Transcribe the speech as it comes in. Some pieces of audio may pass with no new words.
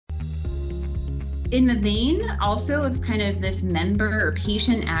in the vein also of kind of this member or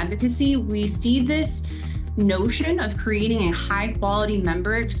patient advocacy, we see this notion of creating a high quality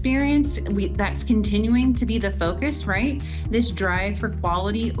member experience. That's continuing to be the focus, right? This drive for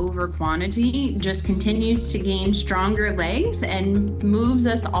quality over quantity just continues to gain stronger legs and moves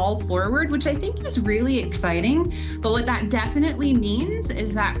us all forward, which I think is really exciting. But what that definitely means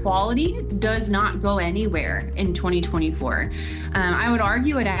is that quality does not go anywhere in 2024. I would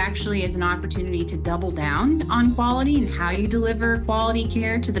argue it actually is an opportunity to double down on quality and how you deliver quality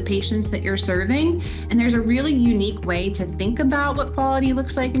care to the patients that you're serving. And there's a really unique way to think about what quality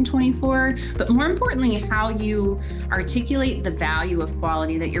looks like in 24, but more importantly, how you articulate the value of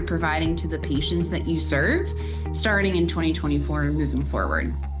quality that you're providing to the patients that you serve, starting in 2024 and moving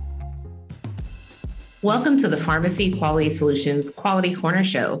forward. Welcome to the Pharmacy Quality Solutions Quality Corner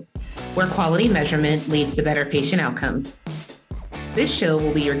Show, where quality measurement leads to better patient outcomes. This show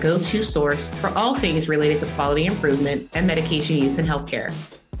will be your go-to source for all things related to quality improvement and medication use in healthcare.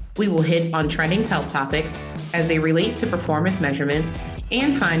 We will hit on trending health topics as they relate to performance measurements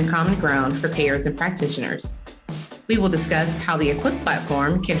and find common ground for payers and practitioners. We will discuss how the Equip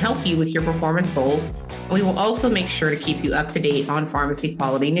platform can help you with your performance goals, and we will also make sure to keep you up to date on pharmacy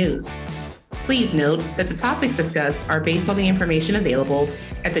quality news. Please note that the topics discussed are based on the information available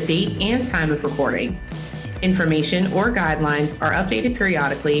at the date and time of recording. Information or guidelines are updated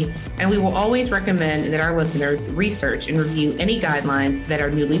periodically, and we will always recommend that our listeners research and review any guidelines that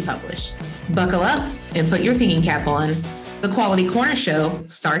are newly published. Buckle up and put your thinking cap on. The Quality Corner Show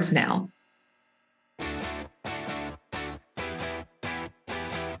starts now.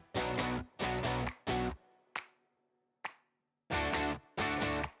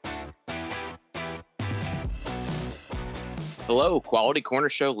 Hello, Quality Corner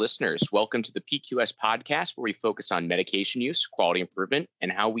Show listeners. Welcome to the PQS podcast, where we focus on medication use, quality improvement,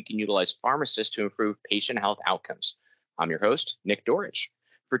 and how we can utilize pharmacists to improve patient health outcomes. I'm your host, Nick Dorich.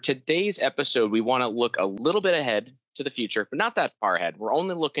 For today's episode, we want to look a little bit ahead to the future, but not that far ahead. We're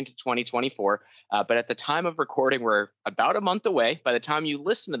only looking to 2024, but at the time of recording, we're about a month away. By the time you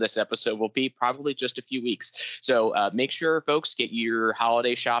listen to this episode, we'll be probably just a few weeks. So make sure, folks, get your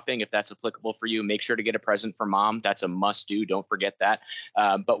holiday shopping if that's applicable for you. Make sure to get a present for mom. That's a must do. Don't forget that.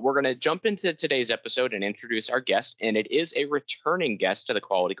 But we're going to jump into today's episode and introduce our guest, and it is a returning guest to the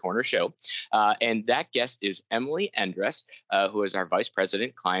Quality Corner Show. And that guest is Emily Endres, who is our Vice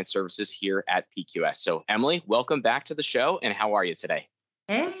President, Client Services here at PQS. So Emily, welcome back to the show, and how are you today?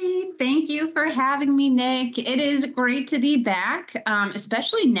 Hey, thank you for having me, Nick. It is great to be back,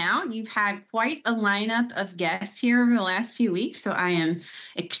 especially now. You've had quite a lineup of guests here over the last few weeks, so I am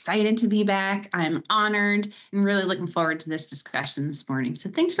excited to be back. I'm honored and really looking forward to this discussion this morning. So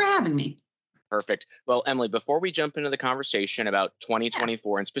thanks for having me. Perfect. Well, Emily, before we jump into the conversation about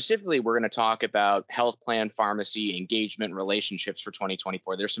 2024, and specifically, we're going to talk about health plan, pharmacy, engagement, relationships for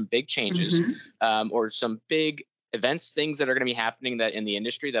 2024. There's some big changes or some big events, things that are going to be happening that in the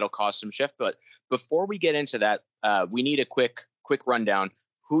industry that'll cause some shift. But before we get into that, we need a quick rundown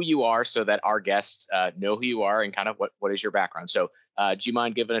who you are so that our guests know who you are and kind of what is your background. So do you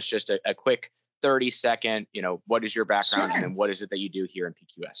mind giving us just a quick 30-second, what is your background? Sure. And then what is it that you do here in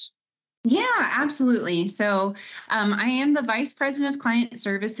PQS? Yeah, absolutely. So I am the Vice President of Client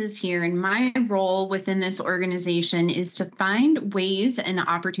Services here, and my role within this organization is to find ways and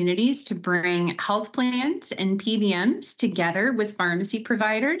opportunities to bring health plans and PBMs together with pharmacy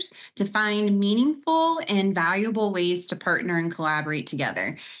providers to find meaningful and valuable ways to partner and collaborate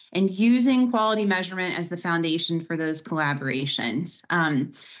together, and using quality measurement as the foundation for those collaborations.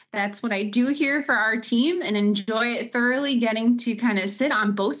 That's what I do here for our team, and enjoy it thoroughly, getting to kind of sit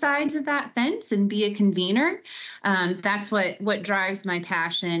on both sides of that fence and be a convener. That's what drives my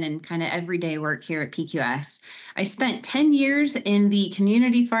passion and kind of everyday work here at PQS. I spent 10 years in the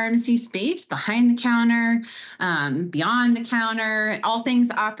community pharmacy space, behind the counter, beyond the counter, all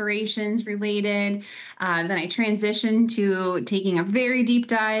things operations related. Then I transitioned to taking a very deep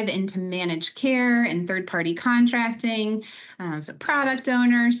dive into managed care and third-party contracting. I was a product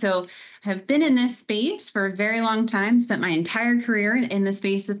owner, so have been in this space for a very long time, spent my entire career in the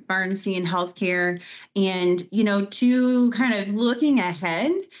space of pharmacy and healthcare. And, to kind of looking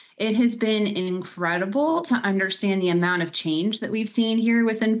ahead, it has been incredible to understand the amount of change that we've seen here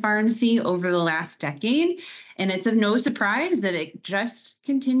within pharmacy over the last decade. And it's of no surprise that it just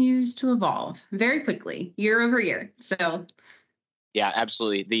continues to evolve very quickly, year over year. So yeah,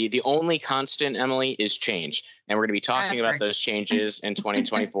 absolutely. The only constant, Emily, is change. And we're going to be talking about those changes in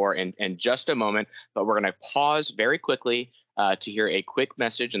 2024 in just a moment. But we're going to pause very quickly to hear a quick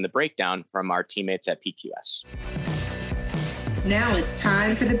message and the breakdown from our teammates at PQS. Now it's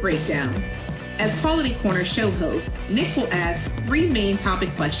time for the breakdown. As Quality Corner show host, Nick will ask 3 main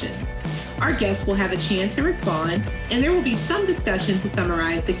topic questions. Our guests will have a chance to respond, and there will be some discussion to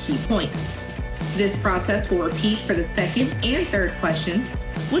summarize the key points. This process will repeat for the second and third questions,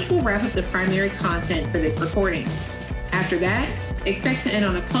 which will wrap up the primary content for this recording. After that, expect to end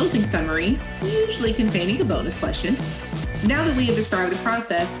on a closing summary, usually containing a bonus question. Now that we have described the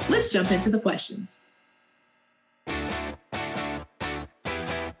process, let's jump into the questions.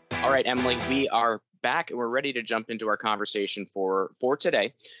 All right, Emily, we are back and we're ready to jump into our conversation for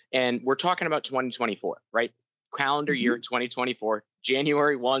today. And we're talking about 2024, right? Calendar year 2024,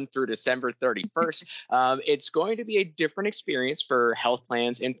 January 1 through December 31st. It's going to be a different experience for health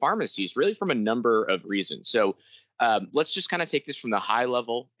plans and pharmacies, really from a number of reasons. So let's just kind of take this from the high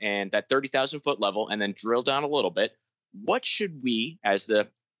level and that 30,000 foot level and then drill down a little bit. What should we, as the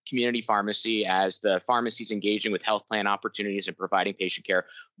community pharmacy, as the pharmacies engaging with health plan opportunities and providing patient care,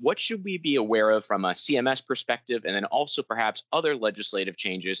 what should we be aware of from a CMS perspective, and then also perhaps other legislative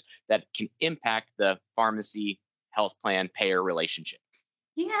changes that can impact the pharmacy health plan payer relationship?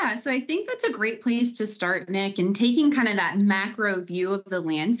 Yeah, so I think that's a great place to start, Nick, and taking kind of that macro view of the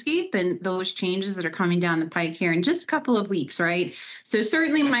landscape and those changes that are coming down the pike here in just a couple of weeks, right? So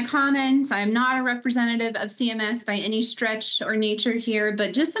certainly my comments, I'm not a representative of CMS by any stretch or nature here,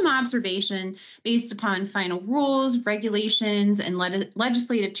 but just some observation based upon final rules, regulations, and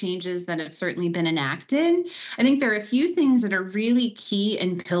legislative changes that have certainly been enacted. I think there are a few things that are really key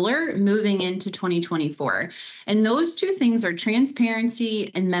and pillar moving into 2024. And those 2 things are transparency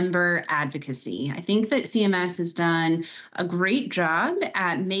and member advocacy. I think that CMS has done a great job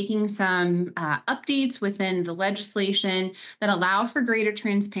at making some updates within the legislation that allow for greater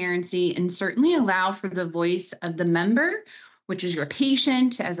transparency and certainly allow for the voice of the member, which is your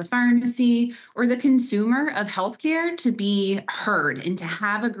patient as a pharmacy or the consumer of healthcare, to be heard and to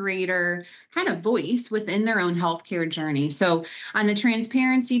have a greater kind of voice within their own healthcare journey. So on the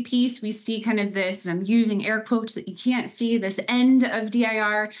transparency piece, we see kind of this, and I'm using air quotes that you can't see, this end of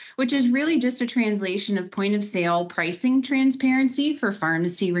DIR, which is really just a translation of point of sale pricing transparency for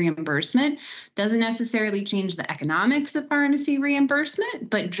pharmacy reimbursement. Doesn't necessarily change the economics of pharmacy reimbursement,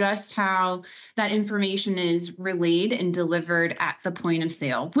 but just how that information is relayed and delivered at the point of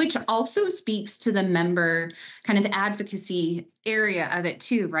sale, which also speaks to the member kind of advocacy area of it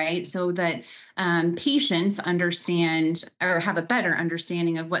too, right? So that patients understand or have a better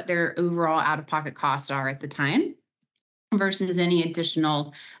understanding of what their overall out-of-pocket costs are at the time versus any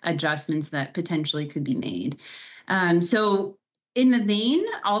additional adjustments that potentially could be made. So in the vein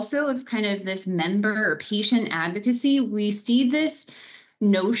also of kind of this member or patient advocacy, we see this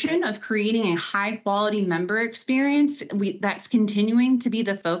notion of creating a high quality member experience. That's continuing to be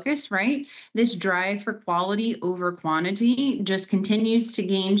the focus, right? This drive for quality over quantity just continues to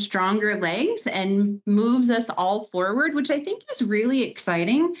gain stronger legs and moves us all forward, which I think is really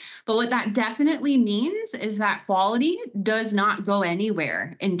exciting. But what that definitely means is that quality does not go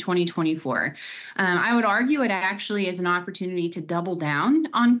anywhere in 2024. I would argue it actually is an opportunity to double down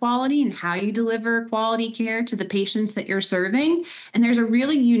on quality and how you deliver quality care to the patients that you're serving. And there's a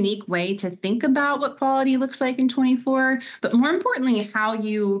really unique way to think about what quality looks like in 24, but more importantly, how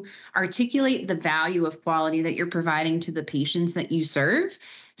you articulate the value of quality that you're providing to the patients that you serve,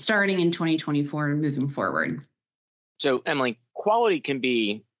 starting in 2024 and moving forward. So, Emily, quality can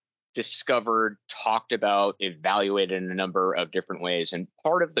be discovered, talked about, evaluated in a number of different ways. And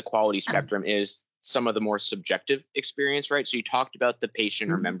part of the quality spectrum is some of the more subjective experience, right? So you talked about the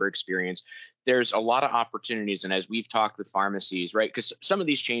patient or member experience. There's a lot of opportunities. And as we've talked with pharmacies, right, because some of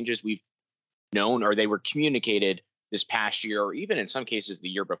these changes we've known or they were communicated this past year, or even in some cases the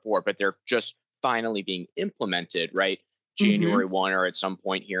year before, but they're just finally being implemented, right? January 1 or at some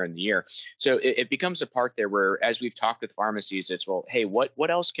point here in the year. So it becomes a part there where, as we've talked with pharmacies, it's, well, hey,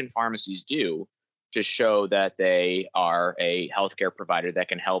 what else can pharmacies do to show that they are a healthcare provider that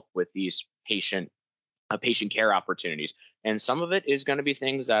can help with these patient care opportunities? And some of it is going to be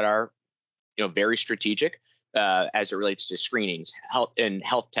things that are, very strategic as it relates to screenings,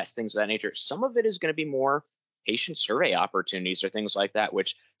 health tests, things of that nature. Some of it is going to be more patient survey opportunities or things like that,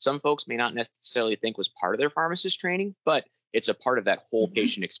 which some folks may not necessarily think was part of their pharmacist training, but it's a part of that whole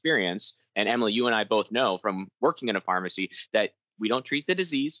patient experience. And Emily, you and I both know from working in a pharmacy that we don't treat the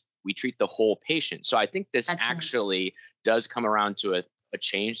disease, we treat the whole patient. So I think this actually does come around to a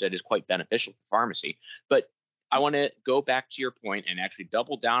change that is quite beneficial for pharmacy. But I want to go back to your point and actually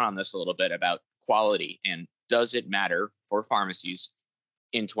double down on this a little bit about quality and does it matter for pharmacies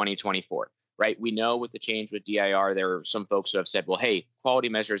in 2024, right? We know with the change with DIR, there are some folks who have said, well, hey, quality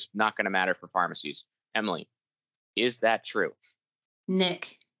measures not going to matter for pharmacies. Emily, is that true?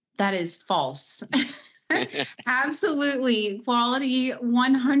 Nick, That is false. Absolutely. Quality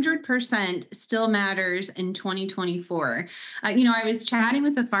 100% still matters in 2024. I was chatting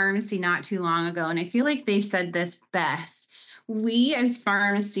with a pharmacy not too long ago, and I feel like they said this best. We as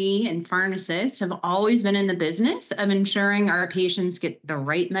pharmacy and pharmacists have always been in the business of ensuring our patients get the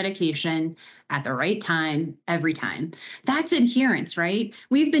right medication at the right time, every time. That's adherence, right?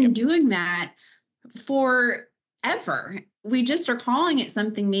 We've been doing that forever. We just are calling it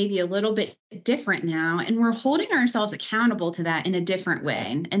something maybe a little bit different now, and we're holding ourselves accountable to that in a different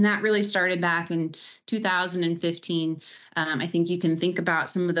way. And that really started back in 2015. I think you can think about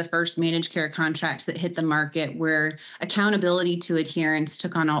some of the first managed care contracts that hit the market where accountability to adherence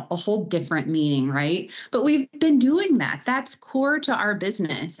took on a whole different meaning, right? But we've been doing that. That's core to our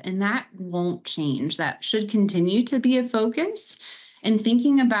business, and that won't change. That should continue to be a focus. And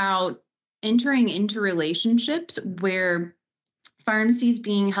thinking about entering into relationships where pharmacies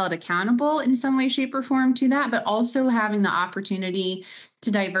being held accountable in some way, shape, or form to that, but also having the opportunity to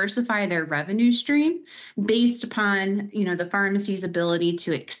diversify their revenue stream based upon, the pharmacy's ability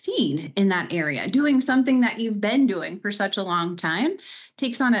to exceed in that area. Doing something that you've been doing for such a long time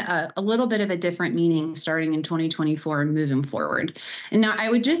takes on a little bit of a different meaning starting in 2024 and moving forward. And now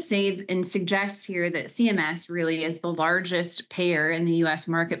I would just say and suggest here that CMS really is the largest payer in the U.S.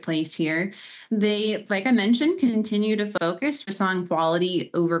 marketplace here. They, like I mentioned, continue to focus just on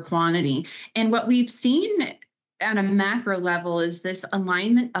quality over quantity. And what we've seen at a macro level is this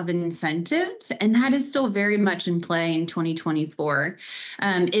alignment of incentives, and that is still very much in play in 2024.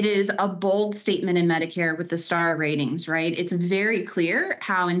 It is a bold statement in Medicare with the star ratings, right? It's very clear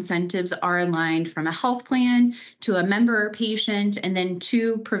how incentives are aligned from a health plan to a member or patient, and then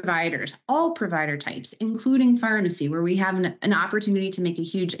to providers, all provider types, including pharmacy, where we have an opportunity to make a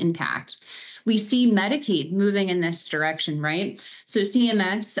huge impact. We see Medicaid moving in this direction, right? So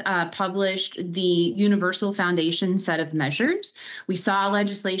CMS published the Universal Foundation set of measures. We saw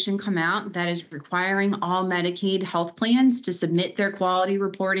legislation come out that is requiring all Medicaid health plans to submit their quality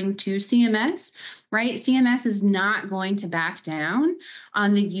reporting to CMS, right? CMS is not going to back down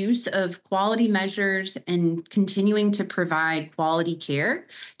on the use of quality measures and continuing to provide quality care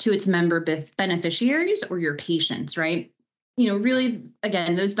to its member beneficiaries or your patients, right? Really,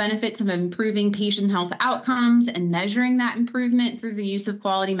 again, those benefits of improving patient health outcomes and measuring that improvement through the use of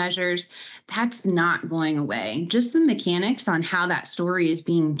quality measures, that's not going away. Just the mechanics on how that story is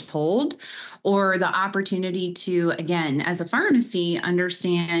being told, or the opportunity to, again, as a pharmacy,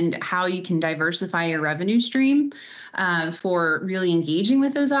 understand how you can diversify your revenue stream for really engaging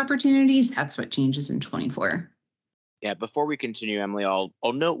with those opportunities, that's what changes in 24. Yeah, before we continue, Emily, I'll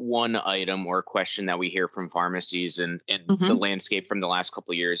note one item or question that we hear from pharmacies and the landscape from the last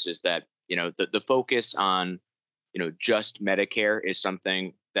couple of years is that, the focus on, just Medicare is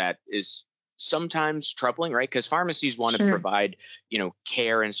something that is sometimes troubling, right? Because pharmacies want to provide,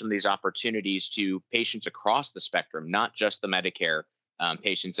 care and some of these opportunities to patients across the spectrum, not just the Medicare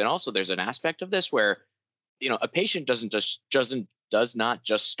patients. And also there's an aspect of this where, a patient does not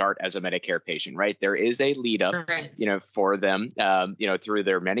just start as a Medicare patient, right? There is a lead up, for them, through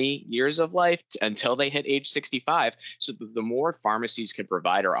their many years of life until they hit age 65. So the more pharmacies can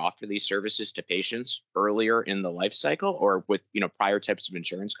provide or offer these services to patients earlier in the life cycle or with, prior types of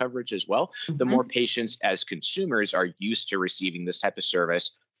insurance coverage as well, the more patients as consumers are used to receiving this type of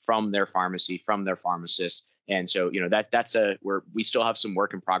service from their pharmacy, from their pharmacist. And so, that's where we still have some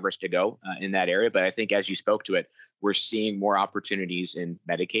work in progress to go in that area. But I think as you spoke to it, we're seeing more opportunities in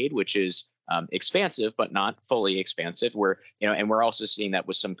Medicaid, which is expansive, but not fully expansive. And we're also seeing that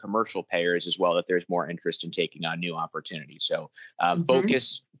with some commercial payers as well, that there's more interest in taking on new opportunities. So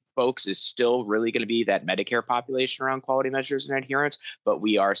focus, folks, is still really going to be that Medicare population around quality measures and adherence, but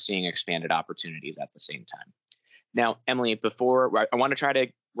we are seeing expanded opportunities at the same time. Now, Emily, before I want to try to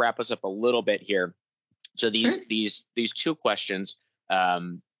wrap us up a little bit here. So these two questions,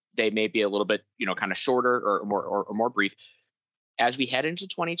 they may be a little bit, kind of shorter or more brief. As we head into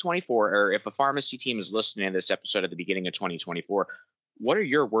 2024, or if a pharmacy team is listening to this episode at the beginning of 2024, what are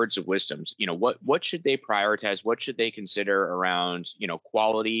your words of wisdom? What should they prioritize? What should they consider around,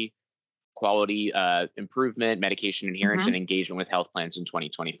 quality improvement, medication adherence, and engagement with health plans in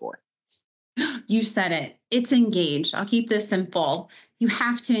 2024? You said it. It's engage. I'll keep this simple. You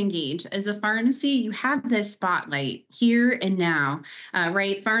have to engage. As a pharmacy, you have this spotlight here and now,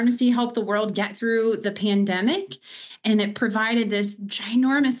 right? Pharmacy helped the world get through the pandemic, and it provided this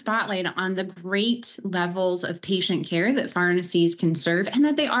ginormous spotlight on the great levels of patient care that pharmacies can serve and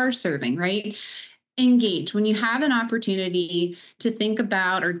that they are serving, right? Engage. When you have an opportunity to think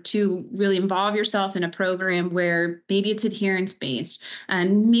about or to really involve yourself in a program where maybe it's adherence based,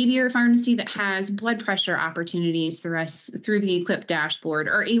 and maybe you're a pharmacy that has blood pressure opportunities through the Equip dashboard,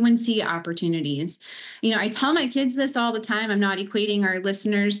 or A1C opportunities. I tell my kids this all the time. I'm not equating our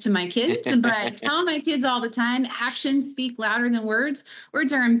listeners to my kids, but I tell my kids all the time, actions speak louder than words.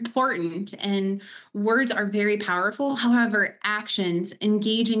 Words are important and words are very powerful. However, actions,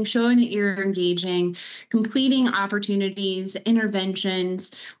 engaging, showing that you're engaging, completing opportunities,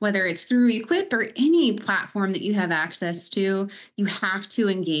 interventions, whether it's through Equip or any platform that you have access to, you have to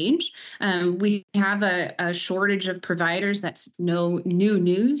engage. We have a shortage of providers. That's no new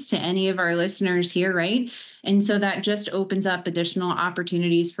news to any of our listeners here, right? And so that just opens up additional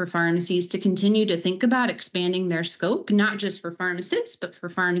opportunities for pharmacies to continue to think about expanding their scope, not just for pharmacists, but for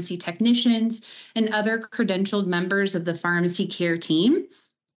pharmacy technicians and other credentialed members of the pharmacy care team.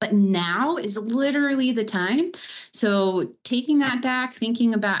 But now is literally the time. So taking that back,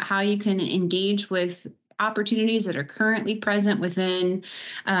 thinking about how you can engage with opportunities that are currently present within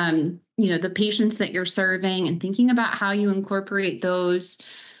the patients that you're serving, and thinking about how you incorporate those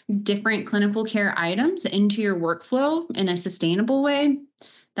different clinical care items into your workflow in a sustainable way.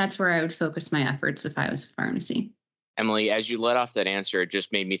 That's where I would focus my efforts if I was a pharmacy. Emily, as you let off that answer, it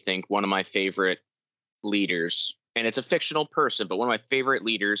just made me think one of my favorite leaders, and it's a fictional person, but one of my favorite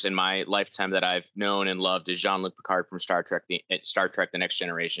leaders in my lifetime that I've known and loved is Jean-Luc Picard from Star Trek: The Next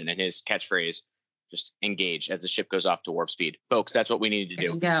Generation, and his catchphrase, just engage as the ship goes off to warp speed. Folks, that's what we need to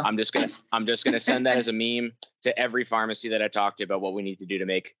do. I'm just gonna send that as a meme to every pharmacy that I talked to about what we need to do to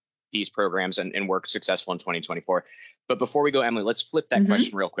make these programs and work successful in 2024. But before we go, Emily, let's flip that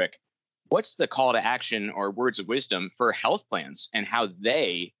question real quick. What's the call to action or words of wisdom for health plans and how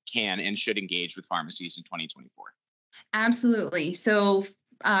they can and should engage with pharmacies in 2024? Absolutely. So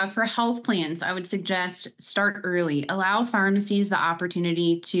for health plans, I would suggest start early. Allow pharmacies the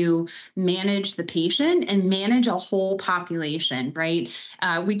opportunity to manage the patient and manage a whole population, right?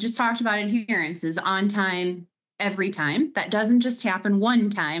 We just talked about adherence is on time, every time. That doesn't just happen one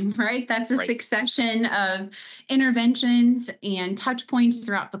time, right? That's a succession of interventions and touch points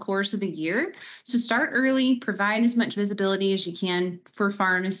throughout the course of a year. So start early, provide as much visibility as you can for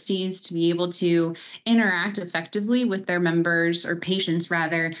pharmacies to be able to interact effectively with their members, or patients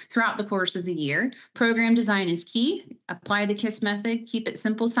rather, throughout the course of the year. Program design is key. Apply the KISS method. Keep it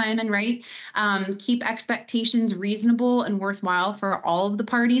simple, Simon, right? Keep expectations reasonable and worthwhile for all of the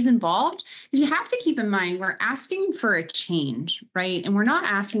parties involved. Because you have to keep in mind, we're asking for a change, right? And we're not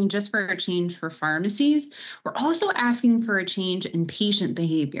asking just for a change for pharmacies. We're also asking for a change in patient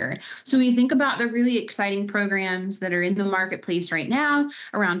behavior. So we think about the really exciting programs that are in the marketplace right now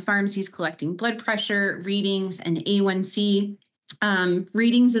around pharmacies collecting blood pressure readings and A1C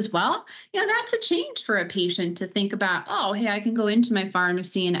readings as well. That's a change for a patient to think about, oh, hey, I can go into my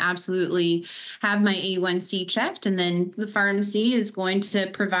pharmacy and absolutely have my A1C checked, and then the pharmacy is going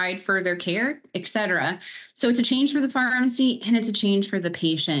to provide further care, et cetera. So it's a change for the pharmacy and it's a change for the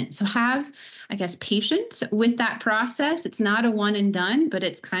patient. So have, patience with that process. It's not a one and done, but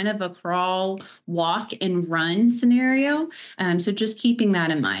it's kind of a crawl, walk, and run scenario. So just keeping that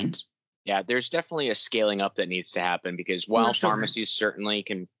in mind. Yeah, there's definitely a scaling up that needs to happen, because while pharmacies certainly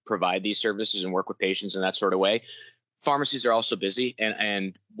can provide these services and work with patients in that sort of way, pharmacies are also busy.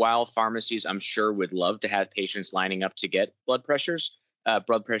 And while pharmacies, I'm sure, would love to have patients lining up to get blood pressure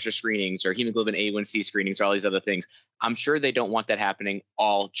screenings or hemoglobin A1C screenings or all these other things, I'm sure they don't want that happening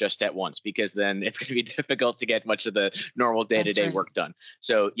all just at once, because then it's going to be difficult to get much of the normal day-to-day work done.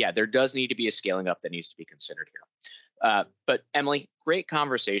 So yeah, there does need to be a scaling up that needs to be considered here. But Emily, great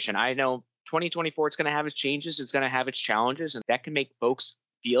conversation. I know 2024, it's going to have its changes. It's going to have its challenges, and that can make folks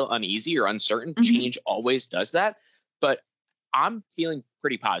feel uneasy or uncertain. Change always does that. But I'm feeling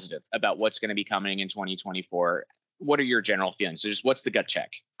pretty positive about what's going to be coming in 2024. What are your general feelings? So just what's the gut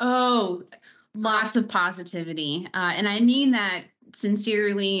check? Oh, lots of positivity. And I mean that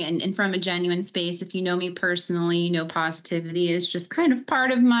sincerely and from a genuine space. If you know me personally, positivity is just kind of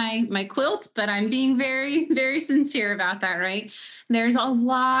part of my quilt, but I'm being very, very sincere about that, right? There's a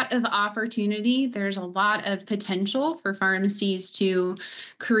lot of opportunity. There's a lot of potential for pharmacies to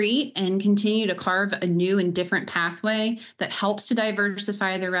create and continue to carve a new and different pathway that helps to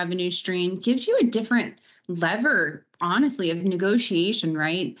diversify their revenue stream, gives you a different lever, honestly, of negotiation,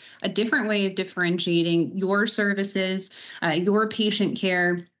 right? A different way of differentiating your services, your patient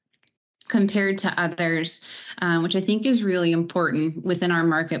care compared to others, which I think is really important within our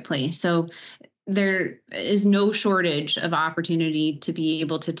marketplace. So there is no shortage of opportunity to be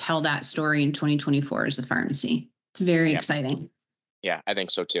able to tell that story in 2024 as a pharmacy. It's very exciting. Yeah, I think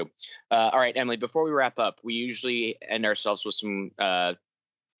so too. All right, Emily, before we wrap up, we usually end ourselves with some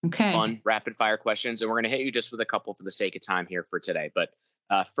fun rapid fire questions, and we're going to hit you just with a couple for the sake of time here for today. But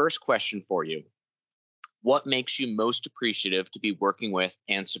first question for you: what makes you most appreciative to be working with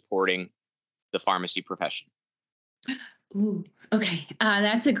and supporting the pharmacy profession? Ooh, okay.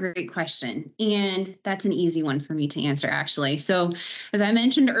 That's a great question. And that's an easy one for me to answer, actually. So as I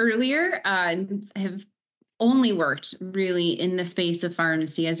mentioned earlier, I have only worked really in the space of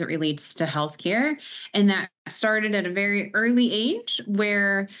pharmacy as it relates to healthcare. And that started at a very early age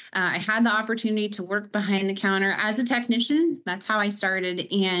where I had the opportunity to work behind the counter as a technician. That's how I started.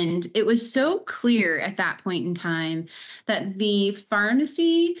 And it was so clear at that point in time that the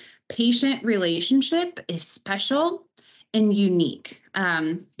pharmacy patient relationship is special and unique.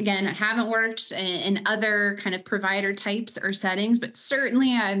 Again, I haven't worked in other kind of provider types or settings, but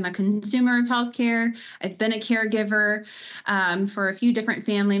certainly I'm a consumer of healthcare. I've been a caregiver for a few different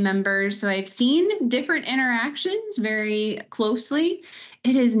family members. So I've seen different interactions very closely.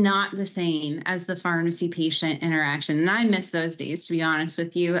 It is not the same as the pharmacy patient interaction. And I miss those days, to be honest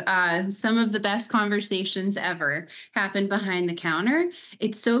with you. Some of the best conversations ever happen behind the counter.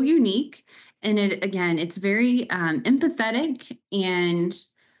 It's so unique. And it's very empathetic, and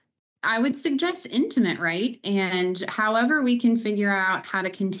I would suggest intimate, right? And however we can figure out how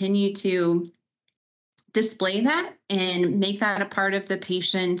to continue to display that and make that a part of the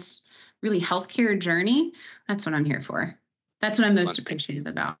patient's really healthcare journey, that's what I'm here for. That's what I'm most appreciative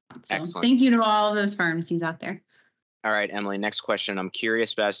about. So thank you to all of those pharmacies out there. All right, Emily, next question. I'm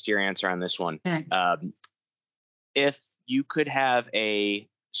curious as to your answer on this one. Okay. If you could have a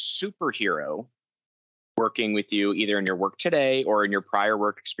superhero working with you either in your work today or in your prior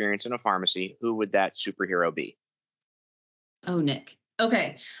work experience in a pharmacy, who would that superhero be? Oh, Nick.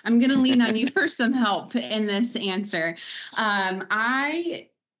 Okay. I'm going to lean on you for some help in this answer. I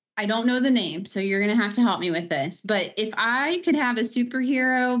don't know the name, so you're going to have to help me with this. But if I could have a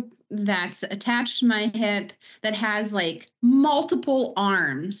superhero that's attached to my hip that has like multiple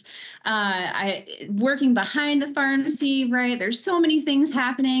arms, working behind the pharmacy, right? There's so many things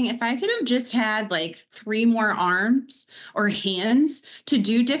happening. If I could have just had like 3 more arms or hands to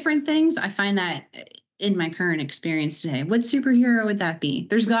do different things, I find that in my current experience today. What superhero would that be?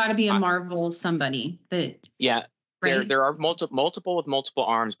 There's got to be a Marvel somebody that. Yeah. Right? There are multiple with multiple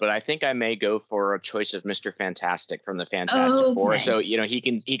arms, but I think I may go for a choice of Mr. Fantastic from the Fantastic Four. So, he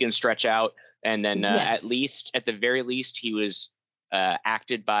can stretch out, and then at the very least, he was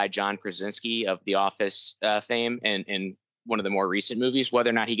acted by John Krasinski of The Office fame and one of the more recent movies. Whether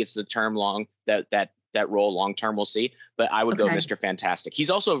or not he gets the term that role long term, we'll see. But I would go Mr. Fantastic.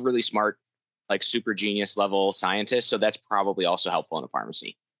 He's also a really smart, like super genius level scientist, so that's probably also helpful in a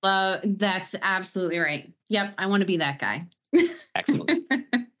pharmacy. That's absolutely right. Yep. I want to be that guy. Excellent.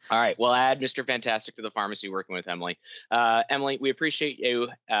 All right. Well, add Mr. Fantastic to the pharmacy working with Emily. Emily, we appreciate you.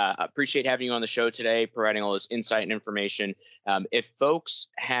 Appreciate having you on the show today, providing all this insight and information. If folks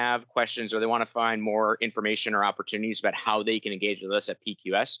have questions or they want to find more information or opportunities about how they can engage with us at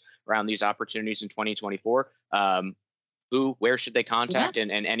PQS around these opportunities in 2024, where should they contact,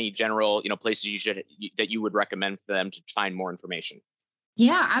 and any general, places that you would recommend for them to find more information?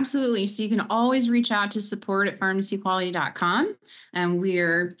 Yeah, absolutely. So you can always reach out to support@pharmacyquality.com. And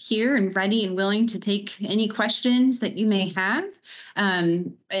we're here and ready and willing to take any questions that you may have.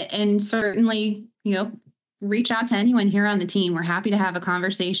 And certainly, reach out to anyone here on the team. We're happy to have a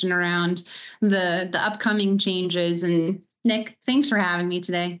conversation around the upcoming changes. And Nick, thanks for having me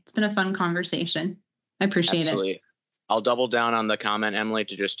today. It's been a fun conversation. I appreciate it. I'll double down on the comment, Emily,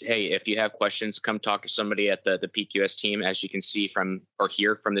 to just, hey, if you have questions, come talk to somebody at the PQS team. As you can see or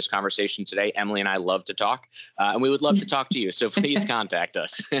hear from this conversation today, Emily and I love to talk, and we would love to talk to you. So please contact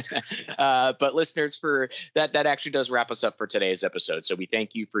us. But listeners, for that actually does wrap us up for today's episode. So we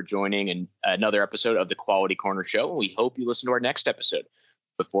thank you for joining another episode of the Quality Corner Show. And we hope you listen to our next episode.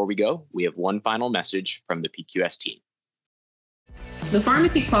 Before we go, we have one final message from the PQS team. The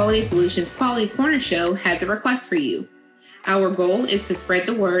Pharmacy Quality Solutions Quality Corner Show has a request for you. Our goal is to spread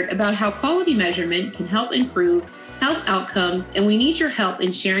the word about how quality measurement can help improve health outcomes, and we need your help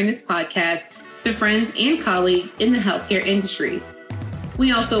in sharing this podcast to friends and colleagues in the healthcare industry.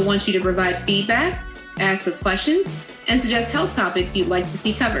 We also want you to provide feedback, ask us questions, and suggest health topics you'd like to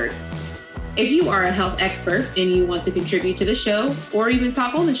see covered. If you are a health expert and you want to contribute to the show or even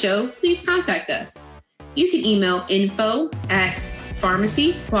talk on the show, please contact us. You can email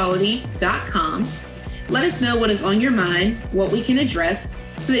info@pharmacyquality.com. Let us know what is on your mind, what we can address,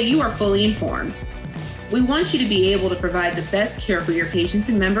 so that you are fully informed. We want you to be able to provide the best care for your patients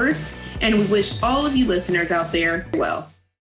and members, and we wish all of you listeners out there well.